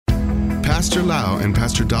Pastor Lau and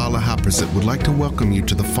Pastor Dala Haprasit would like to welcome you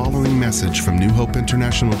to the following message from New Hope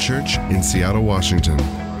International Church in Seattle, Washington.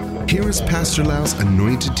 Here is Pastor Lau's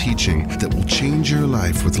anointed teaching that will change your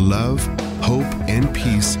life with love, hope, and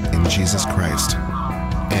peace in Jesus Christ.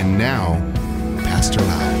 And now, Pastor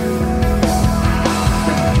Lau.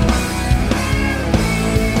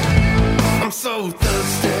 I'm so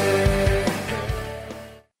thirsty.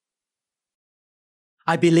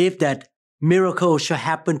 I believe that miracles shall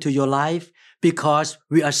happen to your life because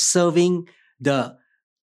we are serving the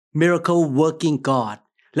miracle working God.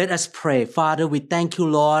 Let us pray. Father, we thank you,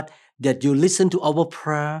 Lord, that you listen to our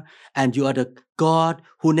prayer and you are the God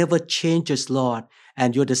who never changes, Lord.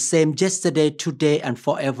 And you're the same yesterday, today, and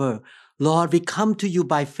forever. Lord, we come to you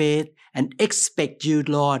by faith and expect you,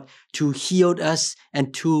 Lord, to heal us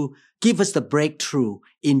and to give us the breakthrough.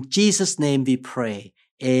 In Jesus' name we pray.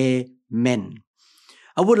 Amen.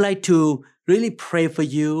 I would like to really pray for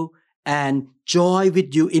you and join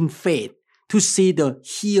with you in faith to see the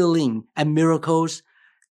healing and miracles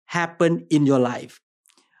happen in your life.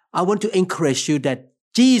 I want to encourage you that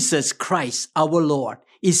Jesus Christ, our Lord,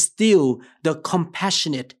 is still the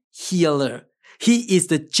compassionate healer. He is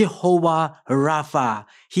the Jehovah Rapha.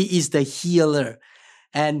 He is the healer.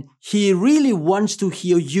 And He really wants to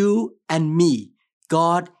heal you and me.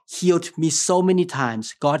 God healed me so many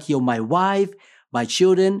times. God healed my wife, my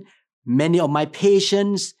children, many of my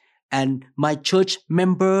patients, and my church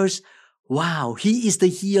members. Wow, He is the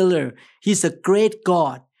healer. He's a great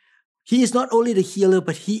God. He is not only the healer,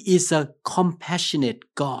 but He is a compassionate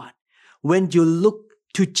God. When you look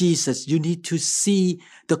to Jesus, you need to see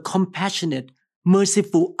the compassionate,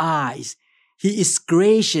 merciful eyes. He is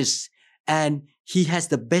gracious and He has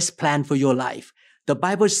the best plan for your life. The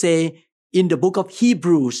Bible says in the book of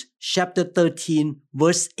Hebrews, chapter 13,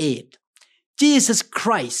 verse 8, Jesus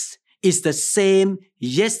Christ is the same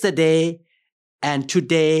yesterday and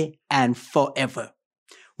today and forever.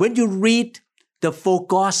 When you read the four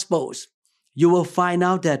Gospels, you will find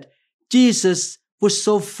out that Jesus was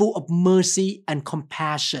so full of mercy and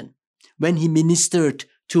compassion when He ministered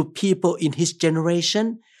to people in His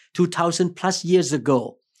generation 2,000 plus years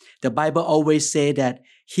ago. The Bible always says that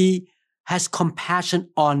He has compassion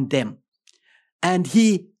on them. And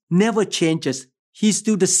He never changes. He's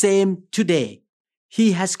still the same today.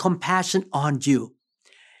 He has compassion on you.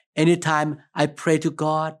 Anytime I pray to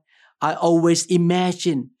God, I always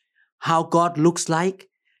imagine how God looks like.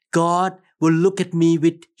 God will look at me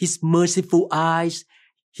with His merciful eyes.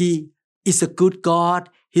 He is a good God.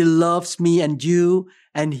 He loves me and you,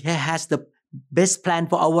 and He has the best plan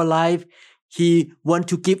for our life. He wants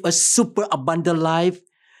to give us super abundant life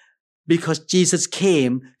because Jesus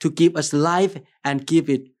came to give us life and give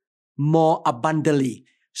it more abundantly.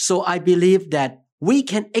 So I believe that we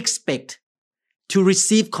can expect to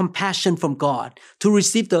receive compassion from God, to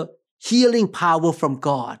receive the healing power from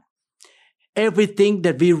God. Everything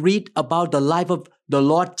that we read about the life of the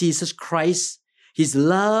Lord Jesus Christ, His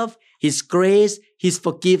love, His grace, His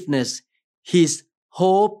forgiveness, His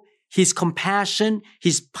hope, His compassion,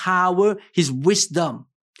 His power, His wisdom,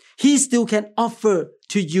 He still can offer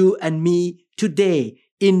to you and me today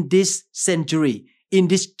in this century, in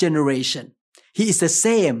this generation. He is the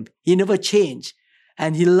same. He never changed.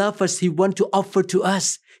 And He loves us. He wants to offer to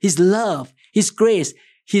us His love, His grace,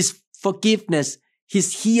 His forgiveness,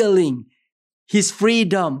 His healing, His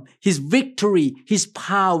freedom, His victory, His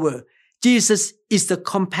power. Jesus is the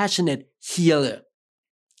compassionate healer.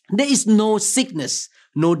 There is no sickness,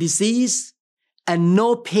 no disease, and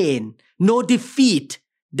no pain, no defeat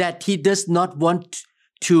that He does not want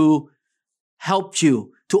to help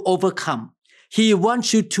you to overcome. He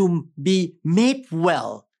wants you to be made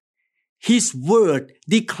well. His word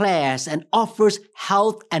declares and offers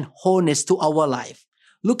health and wholeness to our life.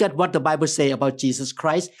 Look at what the Bible says about Jesus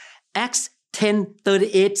Christ. Acts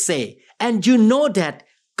 10:38 say, and you know that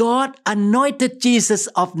God anointed Jesus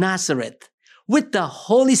of Nazareth with the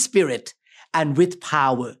Holy Spirit and with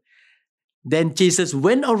power. Then Jesus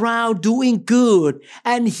went around doing good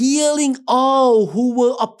and healing all who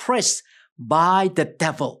were oppressed by the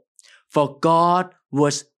devil, for God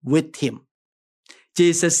was with Him.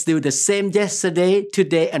 Jesus is still the same yesterday,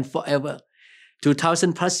 today, and forever.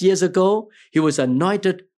 2,000 plus years ago, He was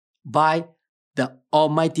anointed by the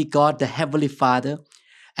Almighty God, the Heavenly Father,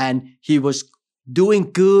 and He was doing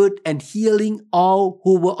good and healing all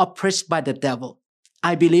who were oppressed by the devil.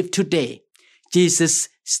 I believe today, Jesus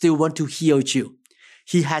still wants to heal you.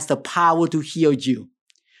 He has the power to heal you.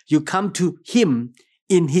 You come to Him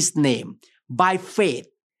in His name by faith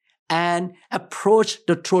and approach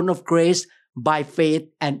the throne of grace by faith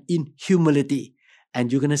and in humility.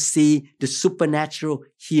 And you're going to see the supernatural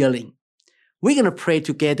healing. We're going to pray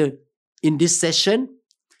together in this session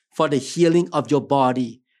for the healing of your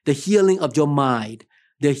body, the healing of your mind,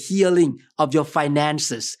 the healing of your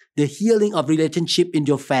finances, the healing of relationship in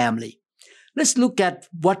your family. Let's look at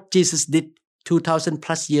what Jesus did 2,000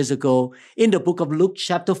 plus years ago in the book of Luke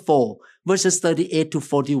chapter 4, verses 38 to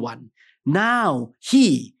 41. Now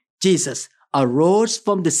he, Jesus, arose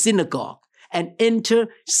from the synagogue and entered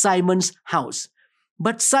Simon's house.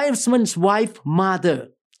 But Simon's wife, Martha,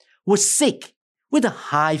 was sick with a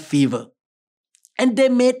high fever, and they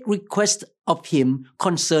made request of him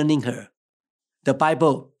concerning her. The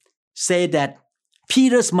Bible says that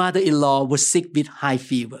Peter's mother-in-law was sick with high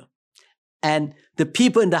fever, and the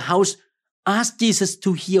people in the house asked Jesus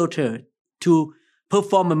to heal her, to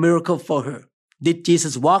perform a miracle for her. Did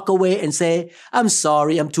Jesus walk away and say, I'm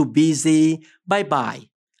sorry, I'm too busy, bye-bye?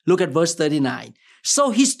 Look at verse 39. So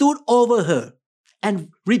he stood over her and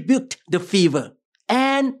rebuked the fever,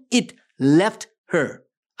 and it left her.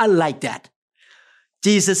 I like that.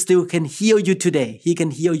 Jesus still can heal you today. He can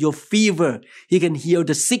heal your fever. He can heal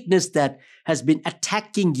the sickness that has been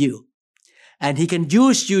attacking you. And he can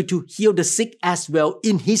use you to heal the sick as well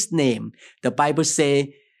in his name. The Bible says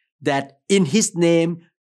that in his name,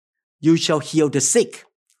 you shall heal the sick.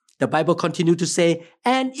 The Bible continues to say,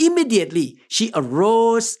 and immediately she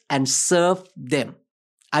arose and served them.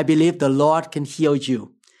 I believe the Lord can heal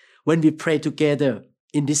you. When we pray together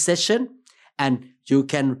in this session, and you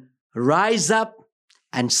can rise up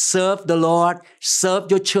and serve the Lord,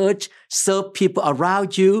 serve your church, serve people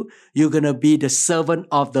around you, you're going to be the servant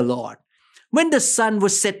of the Lord. When the sun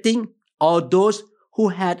was setting, all those who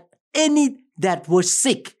had any that were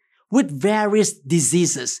sick with various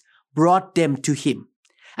diseases brought them to him.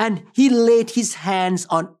 And he laid his hands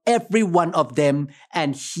on every one of them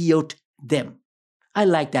and healed them. I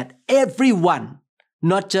like that. Everyone,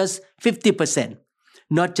 not just 50%,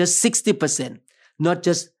 not just 60%, not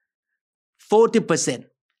just 40%.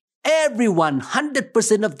 Everyone,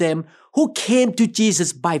 100% of them who came to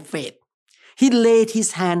Jesus by faith. He laid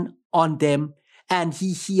his hand on them and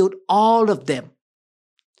he healed all of them.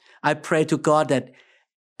 I pray to God that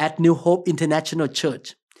at New Hope International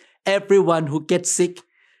Church, everyone who gets sick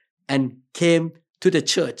and came to the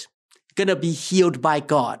church gonna be healed by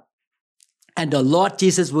God. And the Lord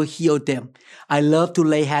Jesus will heal them. I love to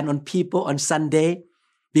lay hand on people on Sunday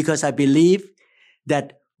because I believe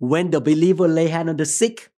that when the believer lay hand on the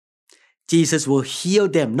sick, Jesus will heal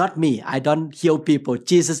them, not me. I don't heal people.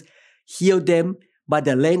 Jesus healed them by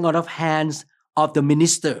the laying on of hands of the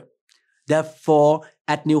minister. Therefore,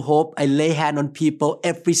 at New Hope, I lay hand on people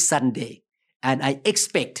every Sunday, and I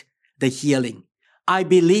expect the healing. I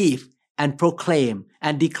believe and proclaim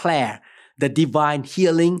and declare the divine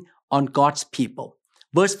healing on God's people.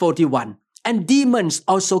 Verse 41, and demons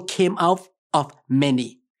also came out of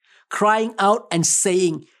many, crying out and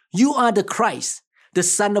saying, you are the Christ, the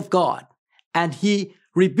Son of God. And he,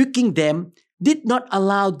 rebuking them, did not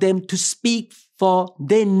allow them to speak, for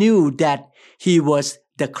they knew that he was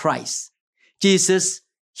the Christ. Jesus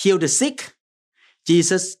healed the sick.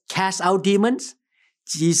 Jesus cast out demons.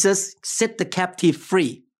 Jesus set the captive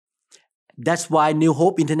free. That's why New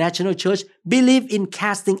Hope International Church believe in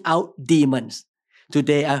casting out demons.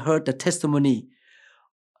 Today I heard the testimony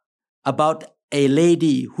about a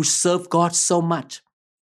lady who served God so much,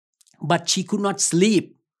 but she could not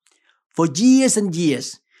sleep. For years and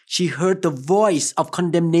years, she heard the voice of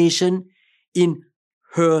condemnation in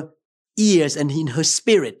her ears and in her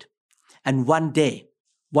spirit. And one day,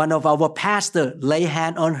 one of our pastors lay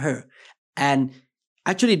hand on her. And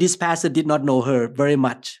actually, this pastor did not know her very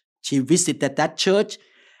much. She visited that church.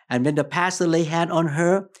 And when the pastor lay hand on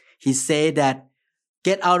her, he said that,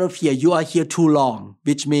 get out of here. You are here too long.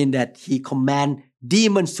 Which means that he commanded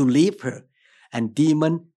demons to leave her. And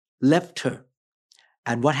demon left her.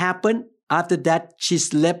 And what happened? After that, she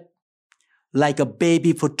slept like a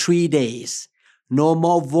baby for 3 days. No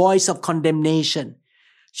more voice of condemnation.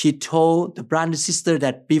 She told the brother and sister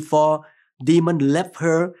that before demon left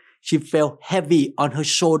her, she felt heavy on her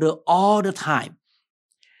shoulder all the time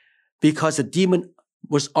because the demon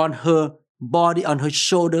was on her body, on her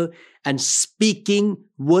shoulder, and speaking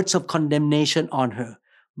words of condemnation on her.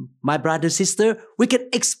 My brother and sister, we can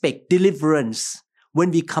expect deliverance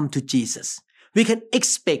when we come to Jesus. We can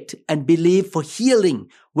expect and believe for healing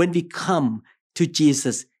when we come to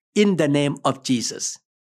Jesus in the name of Jesus.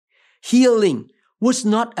 Healing was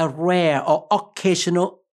not a rare or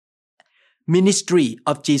occasional ministry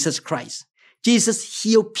of Jesus Christ. Jesus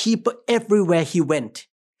healed people everywhere he went.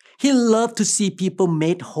 He loved to see people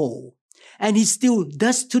made whole. And he still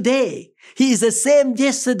does today. He is the same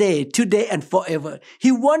yesterday, today, and forever.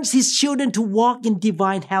 He wants His children to walk in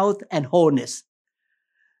divine health and wholeness.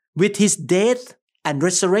 With His death and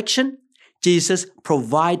resurrection, Jesus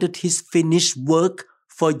provided His finished work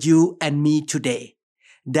for you and me today.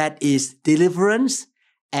 That is deliverance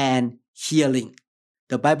and healing.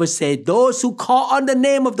 The Bible says, those who call on the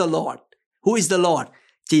name of the Lord, who is the Lord?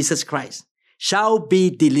 Jesus Christ, shall be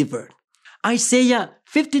delivered. Isaiah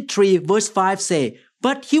 53 verse 5 say,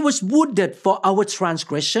 but He was wounded for our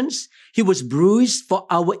transgressions. He was bruised for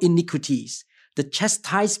our iniquities. The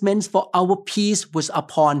chastisement for our peace was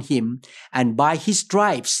upon Him, and by His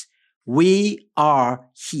stripes we are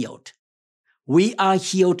healed. We are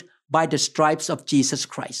healed by the stripes of Jesus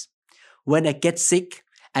Christ. When I get sick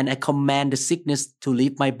and I command the sickness to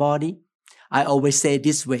leave my body, I always say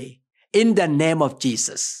this way, in the name of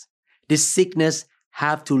Jesus, this sickness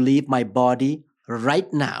have to leave my body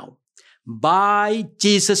right now. By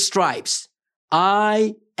Jesus' stripes,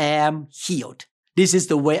 I am healed. This is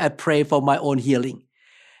the way I pray for my own healing.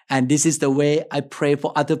 And this is the way I pray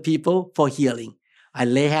for other people for healing. I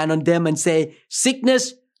lay hand on them and say,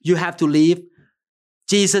 sickness, you have to leave.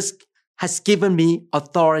 Jesus has given me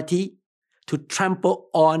authority to trample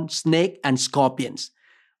on snake and scorpions.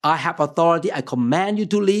 I have authority. I command you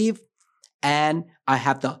to leave. And I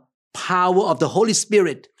have the power of the Holy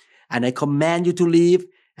Spirit. And I command you to leave.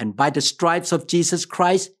 And by the stripes of Jesus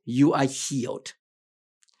Christ, you are healed.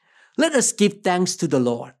 Let us give thanks to the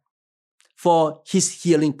Lord for His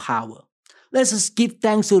healing power. Let us give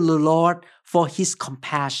thanks to the Lord for His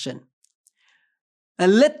compassion.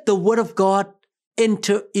 And let the Word of God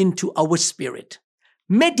enter into our spirit.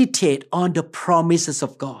 Meditate on the promises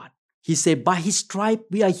of God. He said, by His stripe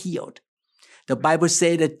we are healed. The Bible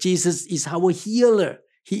says that Jesus is our healer.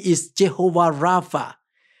 He is Jehovah Rapha.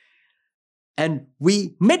 And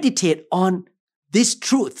we meditate on this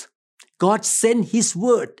truth. God sent His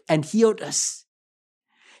word and healed us.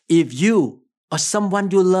 If you or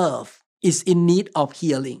someone you love is in need of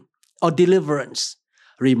healing or deliverance,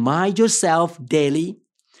 remind yourself daily,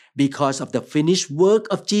 because of the finished work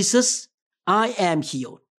of Jesus, I am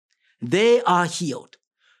healed. They are healed.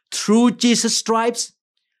 Through Jesus' stripes,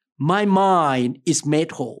 my mind is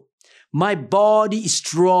made whole. My body is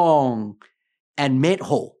strong and made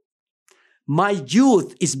whole. My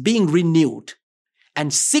youth is being renewed.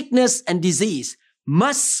 And sickness and disease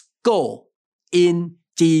must go in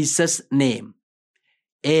Jesus' name.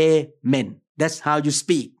 Amen. That's how you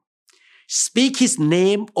speak. Speak His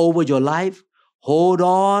name over your life. Hold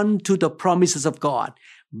on to the promises of God.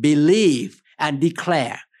 Believe and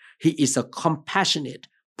declare He is a compassionate,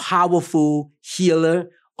 powerful healer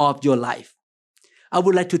of your life. I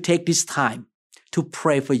would like to take this time to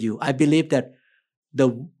pray for you. I believe that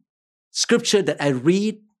the scripture that I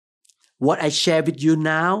read, what I share with you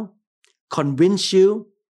now, convince you,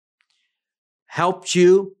 help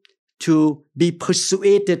you to be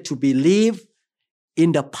persuaded to believe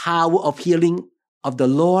in the power of healing of the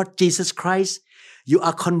Lord Jesus Christ. You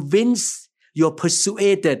are convinced, you are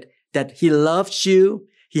persuaded that He loves you,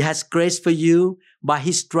 He has grace for you. By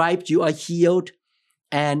His stripes you are healed,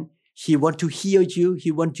 and He wants to heal you.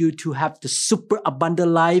 He wants you to have the super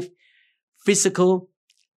abundant life, physical,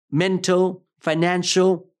 mental,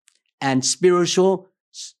 financial, and spiritual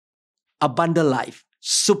abundant life,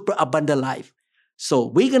 super abundant life. So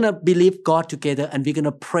we're going to believe God together, and we're going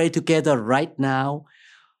to pray together right now.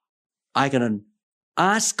 I'm going to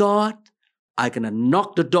ask God. I'm going to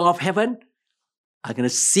knock the door of heaven. I'm going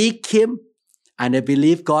to seek Him. And I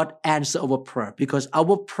believe God answers our prayer, because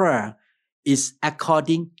our prayer is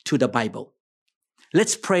according to the Bible.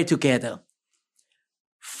 Let's pray together.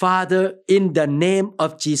 Father, in the name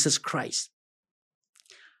of Jesus Christ,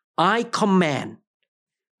 I command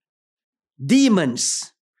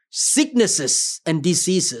demons, sicknesses, and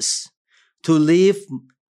diseases to leave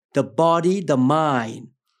the body, the mind,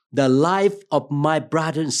 the life of my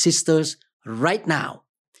brothers and sisters right now.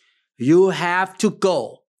 You have to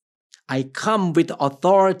go. I come with the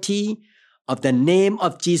authority of the name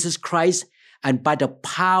of Jesus Christ and by the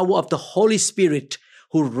power of the Holy Spirit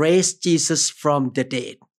who raised Jesus from the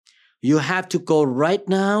dead. You have to go right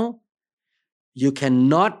now. You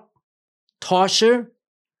cannot torture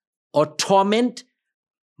or torment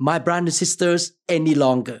my brothers and sisters any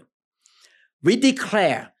longer. We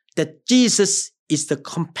declare that Jesus is the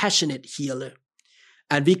compassionate healer.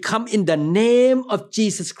 And we come in the name of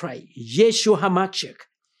Jesus Christ, Yeshua HaMashiach.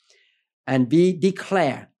 And we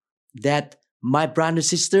declare that my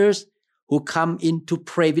brothers and sisters who come in to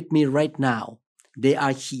pray with me right now, they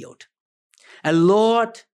are healed. And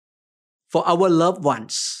Lord, for our loved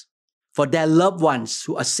ones, for their loved ones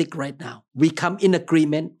who are sick right now, we come in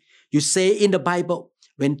agreement. You say in the Bible,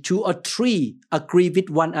 when 2 or 3 agree with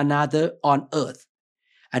one another on earth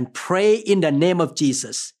and pray in the name of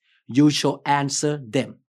Jesus, you shall answer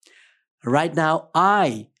them. Right now,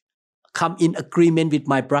 I come in agreement with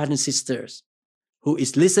my brothers and sisters who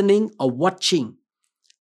is listening or watching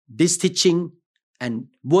this teaching and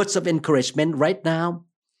words of encouragement right now.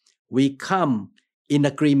 We come in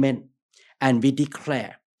agreement and we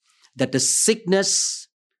declare that the sickness,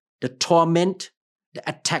 the torment, the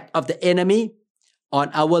attack of the enemy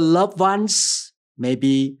on our loved ones,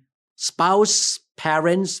 maybe spouse,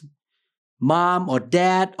 parents, mom or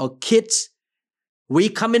dad or kids, we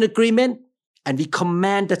come in agreement and we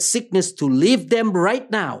command that sickness to leave them right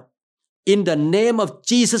now. In the name of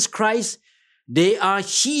Jesus Christ, they are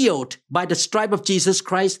healed by the stripe of Jesus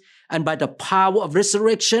Christ and by the power of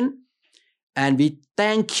resurrection. And we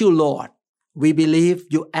thank you, Lord. We believe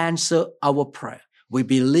you answer our prayer. We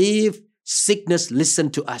believe sickness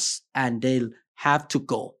listen to us and they'll have to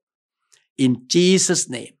go. In Jesus'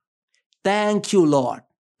 name. Thank you, Lord.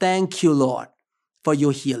 Thank you, Lord, for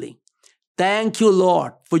your healing. Thank you,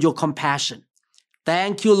 Lord, for your compassion.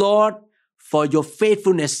 Thank you, Lord, for your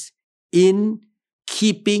faithfulness in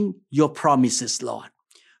keeping your promises, Lord.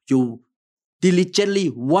 You diligently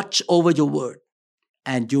watch over your word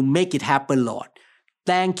and you make it happen, Lord.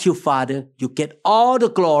 Thank you, Father. You get all the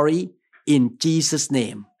glory in Jesus'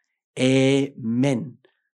 name. Amen.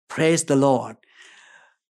 Praise the Lord.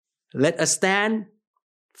 Let us stand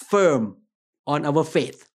firm on our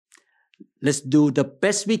faith. Let's do the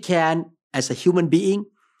best we can as a human being.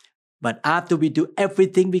 But after we do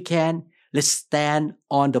everything we can, let's stand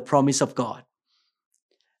on the promise of God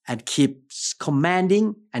and keep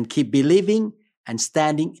commanding and keep believing and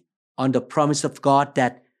standing on the promise of God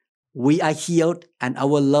that we are healed and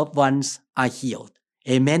our loved ones are healed.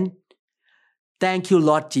 Amen. Thank you,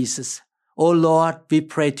 Lord Jesus. Oh Lord, we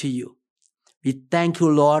pray to you. We thank you,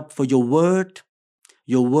 Lord, for your word.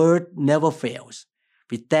 Your word never fails.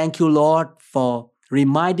 We thank you, Lord, for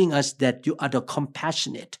reminding us that you are the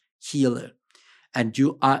compassionate healer and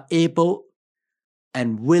you are able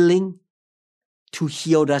and willing to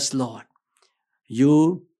heal us, Lord.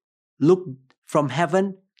 You look from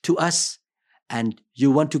heaven to us and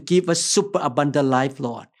you want to give us super abundant life,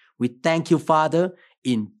 Lord. We thank you, Father,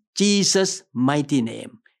 in Jesus' mighty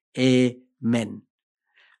name. Amen.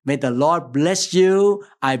 May the Lord bless you.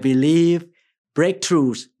 I believe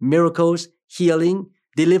breakthroughs, miracles, healing,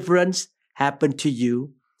 deliverance happen to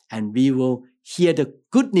you. And we will hear the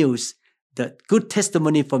good news, the good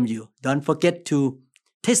testimony from you. Don't forget to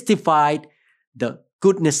testify the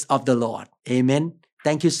goodness of the Lord. Amen.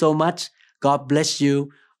 Thank you so much. God bless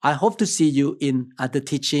you. I hope to see you in other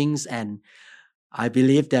teachings, and I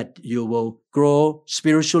believe that you will grow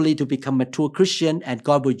spiritually to become a mature Christian, and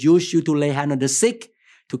God will use you to lay hands on the sick,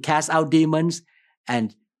 to cast out demons,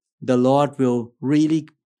 and the Lord will really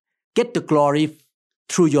get the glory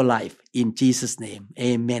through your life. In Jesus' name,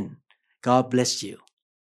 amen. God bless you.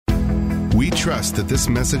 We trust that this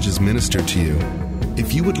message is ministered to you.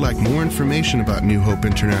 If you would like more information about New Hope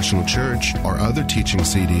International Church or other teaching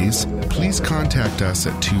CDs, please contact us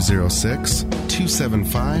at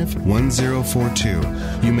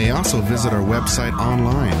 206-275-1042. You may also visit our website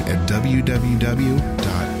online at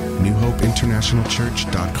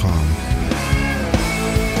www.newhopeinternationalchurch.com.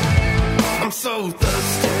 I'm so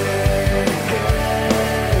thirsty.